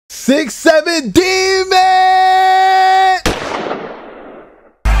6'7" demon.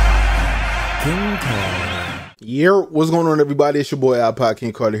 Yeah, what's going on, everybody? It's your boy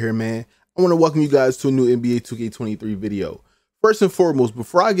iPodKingCarter here, man. I want to welcome you guys to a new NBA 2K23 video. First and foremost,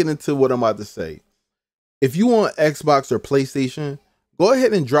 before I get into what I'm about to say, if you want Xbox or PlayStation, go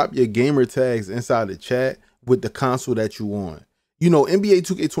ahead and drop your gamer tags inside the chat with the console that you want. You know, NBA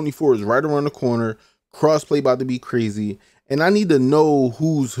 2K24 is right around the corner. Crossplay about to be crazy. And I need to know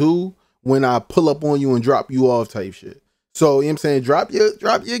who's who when I pull up on you and drop you off type shit. So, you know what I'm saying? Drop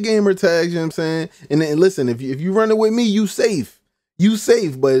your gamer tags, you know what I'm saying? And then listen, if you running with me, you safe. You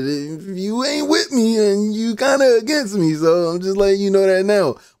safe, but if you ain't with me and you kind of against me, so I'm just letting you know that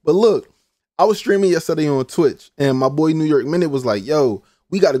now. But look, I was streaming yesterday on Twitch, and my boy New York Minute was like, yo,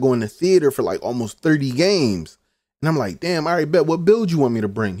 we got to go in the theater for like almost 30 games. And I'm like, damn, all right, bet. What build you want me to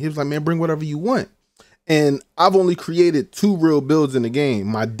bring? He was like, man, bring whatever you want. And I've only created 2 real builds in the game,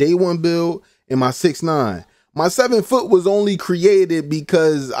 my day 1 build and my 6'9". My 7 foot was only created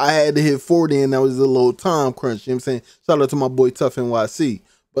because I had to hit 40 and that was a little time crunch. You know what I'm saying? Shout out to my boy Tough NYC.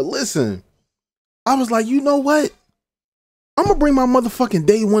 But listen, I was like, you know what? I'm going to bring my motherfucking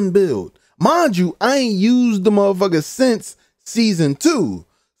day 1 build. Mind you, I ain't used the motherfucker since season 2.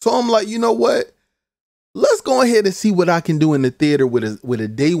 So I'm like, you know what? Let's go ahead and see what I can do in the theater with a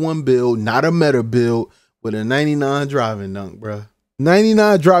day 1 build, not a meta build, with a 99 driving dunk, bro.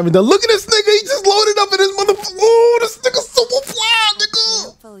 99 driving dunk. Look at this nigga. He just loaded up in his motherfucker. Oh, this nigga's super fly,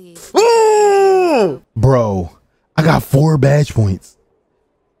 nigga. Oh. Bro, I got 4 badge points.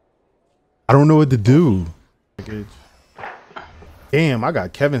 I don't know what to do. Damn, I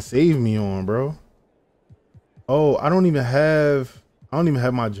got Kevin Save Me on, bro. Oh, I don't even have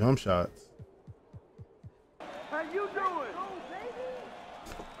my jump shots.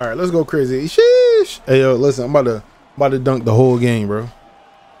 All right, let's go crazy. Sheesh. Hey, yo, listen, I'm about to dunk the whole game, bro.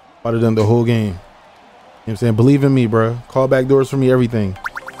 About to dunk the whole game. You know what I'm saying? Believe in me, bro. Call back doors for me, everything. You know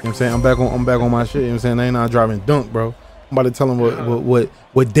what I'm saying? I'm back on my shit. You know what I'm saying? I ain't not driving dunk, bro. I'm about to tell them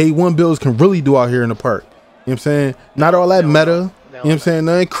what day 1 builds can really do out here in the park. You know what I'm saying? Not all that meta. You know what I'm saying?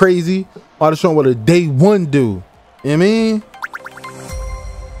 Nothing crazy. I'm about to show them what a day 1 do. You know what I mean?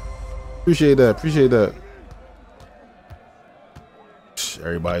 Appreciate that. Appreciate that.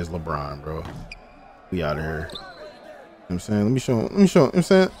 Everybody's LeBron, bro. We out of here. You know what I'm saying? Let me show him. You know what I'm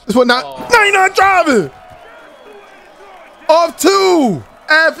saying? This what not 99 driving. Off 2.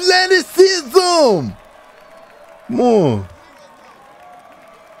 Athleticism. Come on.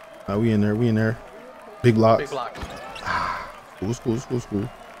 We in there. We in there. Big blocks. Big block. School.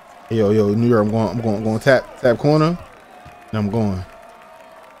 Hey, yo, New York. I'm going tap corner. And I'm going.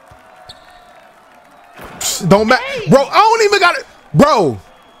 Don't matter, bro. I don't even got it. Bro,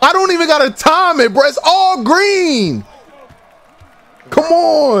 I don't even gotta time it, bro. It's all green. Come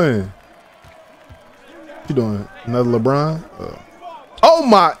on. What you doing? Another LeBron? Oh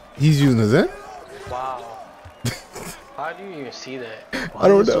my! He's using his end. Wow. How do you even see that? I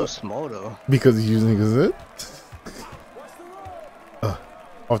don't know. So small though. Because he's using his end.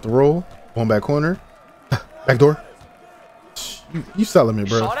 Off the roll, going back corner, back door. You selling me,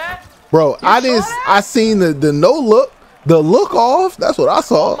 bro? You saw that? Bro, I seen the no look. The look off, that's what I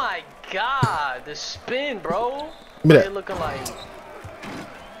saw. Oh my god, the spin, bro. They're looking like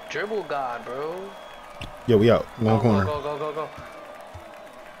dribble god, bro. Yo, we out. One corner. Go.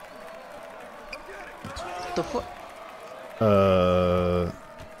 The fuck?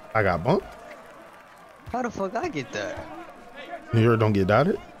 I got bumped. How the fuck I get that? New York don't get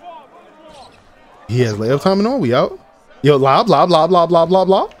dotted. He has layup timing on. We out. Yo, lob.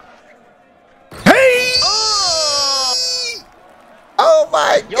 Hey! Oh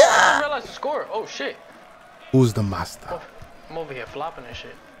my god! Yo, I didn't realize the score. Oh shit. Who's the master? Oh, I'm over here flopping and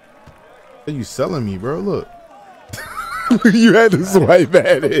shit. Are you selling me, bro? Look. You had to swipe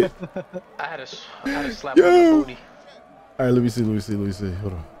at it. I had to slap on the booty. All right, let me see.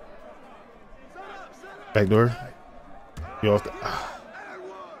 Hold on. Back door. You off the...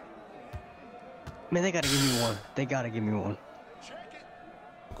 Man, they gotta give me one. They gotta give me one.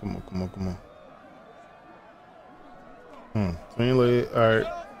 Come on. Swing leg. All right.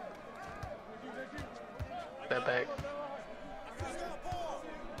 That back.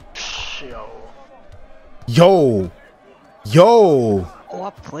 Yo. Oh, I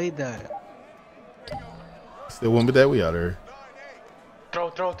played that. Still one with that. We out here.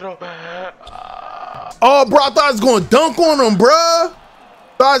 Throw. Oh, bro, I thought I was going to dunk on him, bro.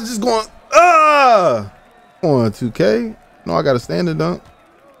 Thought I was just going, Come on, 2K. No, I got to stand and dunk.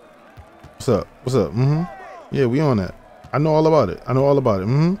 What's up? Yeah, we on that. I know all about it.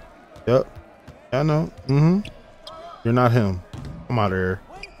 Yep. Yeah, I know. You're not him. I'm out of here.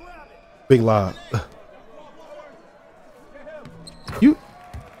 Big lob. You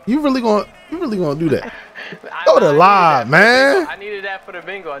really gonna do that? Throw the lob, man. I needed that for the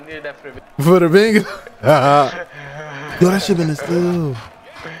bingo. I needed that for the bingo. For the bingo. Yo, that shit been a steal. All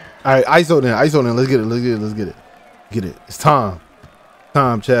right, ISO then. ISO then. Let's get it. Let's get it. Let's get it. Get it. It's time.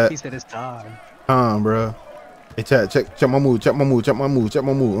 Time, chat. He said it's time. Time, bro. Hey, chat. Check my move. Check my move. Check my move. Check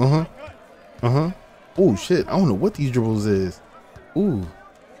my move. Oh shit. I don't know what these dribbles is. Ooh.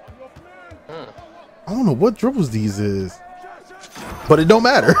 I don't know what dribbles these is. But it don't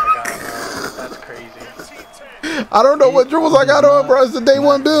matter. Oh my God, bro. That's crazy. I don't know what dribbles I got on, bro. It's the day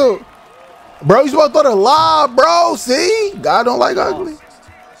one build. Bro, you supposed to throw the lob, bro. See? God don't like ugly.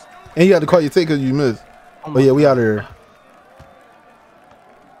 And you had to call your take because you missed. Oh yeah, we out of here.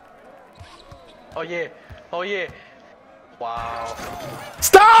 Oh yeah. Oh yeah. Wow.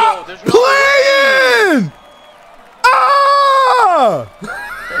 Stop Yo, playing! Ah!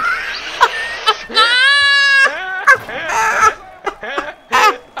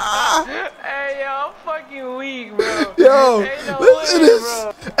 Hey, yo, I'm fucking weak, bro. Yo, Ain't no listen to way, this.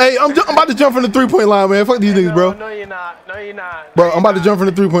 bro. Hey, I'm about to jump from the 3-point line, man. Fuck these niggas, bro. No, you're not. No, you're not. Bro, I'm about to jump from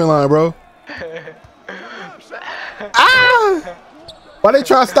the 3-point line, bro. Ah! Why they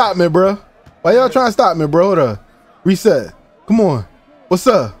trying to stop me, bro? Why y'all trying to stop me, bro? Hold up. Reset. Come on. What's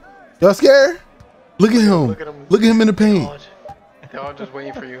up? Y'all scared? Look at him. Look at him in the paint. They're all just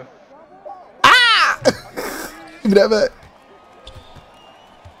waiting for you. Ah! Give me that back.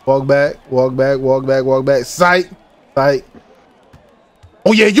 Walk back. Walk back. Walk back. Walk back. Sight. Sight.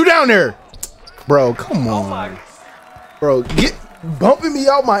 Oh, yeah. You down there. Bro, come on. Oh my. Bro, get bumping me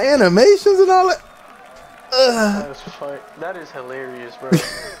out my animations and all that. That's fun. That is hilarious, bro.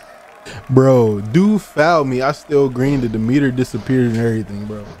 Bro, dude fouled me. I still greened it. The meter disappeared and everything,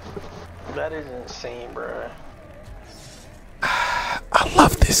 bro. That is insane, bro. I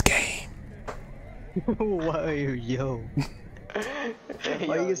love this game. Why, yo? Hey,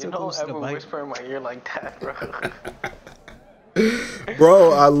 Why yo, you get so don't close to the ever mic? whisper in my ear like that, bro.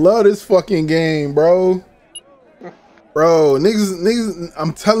 Bro, I love this fucking game, bro. Bro, niggas,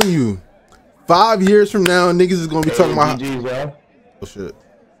 I'm telling you, 5 years from now, niggas is gonna be talking about. GG's, bro. Oh shit.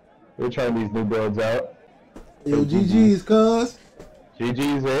 We're trying these new builds out. Yo, GG's, cuz.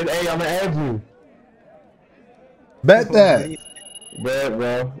 GG's, man. Hey, I'm gonna add you. Bet that. Bet,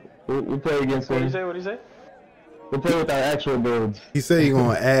 bro. We play against What do you him. say? What do you say? We play with our actual builds. He said he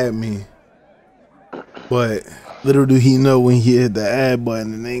gonna add me, but little do he know when he hit the add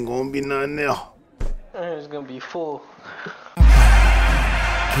button, it ain't gonna be nothing there. It's gonna be full.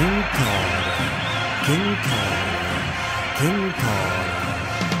 KingCarter, KingCarter, KingCarter,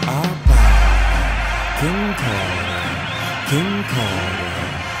 Abba, KingCarter, KingCarter,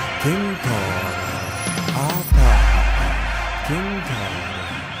 KingCarter, Abba, KingCarter,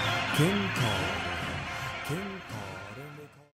 KingCarter.